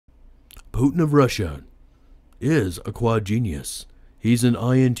Putin of Russia is a quad genius. He's an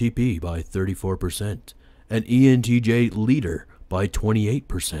INTP by 34%, an ENTJ leader by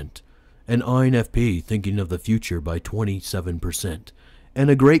 28%, an INFP thinking of the future by 27%,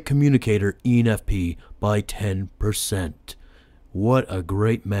 and a great communicator ENFP by 10%. What a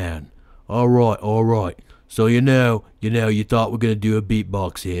great man. All right. So you thought we're going to do a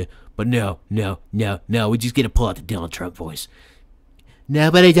beatbox here, but no, we just get to pull out the Donald Trump voice.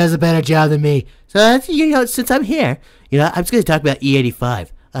 Nobody does a better job than me. So that's, since I'm here, I'm just going to talk about E85.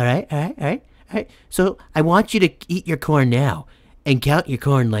 All right. So I want you to eat your corn now and count your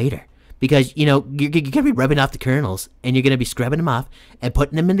corn later. Because, you're going to be rubbing off the kernels, and you're going to be scrubbing them off and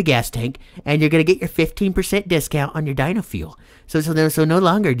putting them in the gas tank, and you're going to get your 15% discount on your dino fuel. So no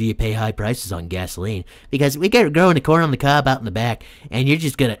longer do you pay high prices on gasoline, because we got growing the corn on the cob out in the back, and you're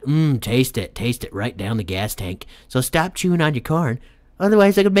just going to taste it right down the gas tank. So stop chewing on your corn,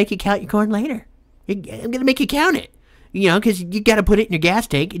 otherwise I'm going to make you count your corn later. I'm going to make you count it. Because you got to put it in your gas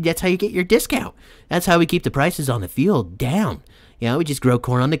tank, and that's how you get your discount. That's how we keep the prices on the fuel down. We just grow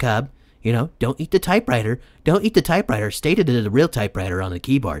corn on the cob. Don't eat the typewriter. Don't eat the typewriter. Stay to the real typewriter on the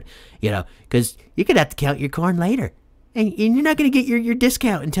keyboard. Because you're going to have to count your corn later. And you're not going to get your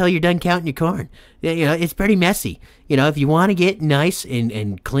discount until you're done counting your corn. It's pretty messy. If you want to get nice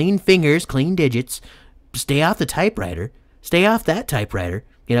and clean fingers, clean digits, stay off the typewriter. Stay off that typewriter.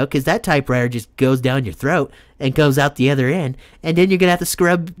 Because that typewriter just goes down your throat and goes out the other end. And then you're going to have to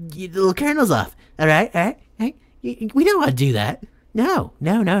scrub the little kernels off. All right? We don't want to do that. No.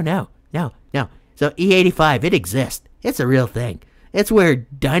 So E85, it exists. It's a real thing. It's where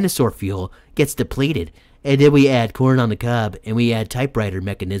dinosaur fuel gets depleted. And then we add corn on the cob, and we add typewriter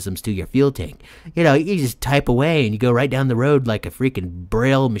mechanisms to your fuel tank. You just type away, and you go right down the road like a freaking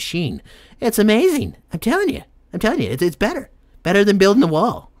Braille machine. It's amazing. I'm telling you. It's better. Better than building a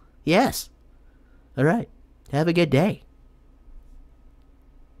wall. Yes. All right. Have a good day.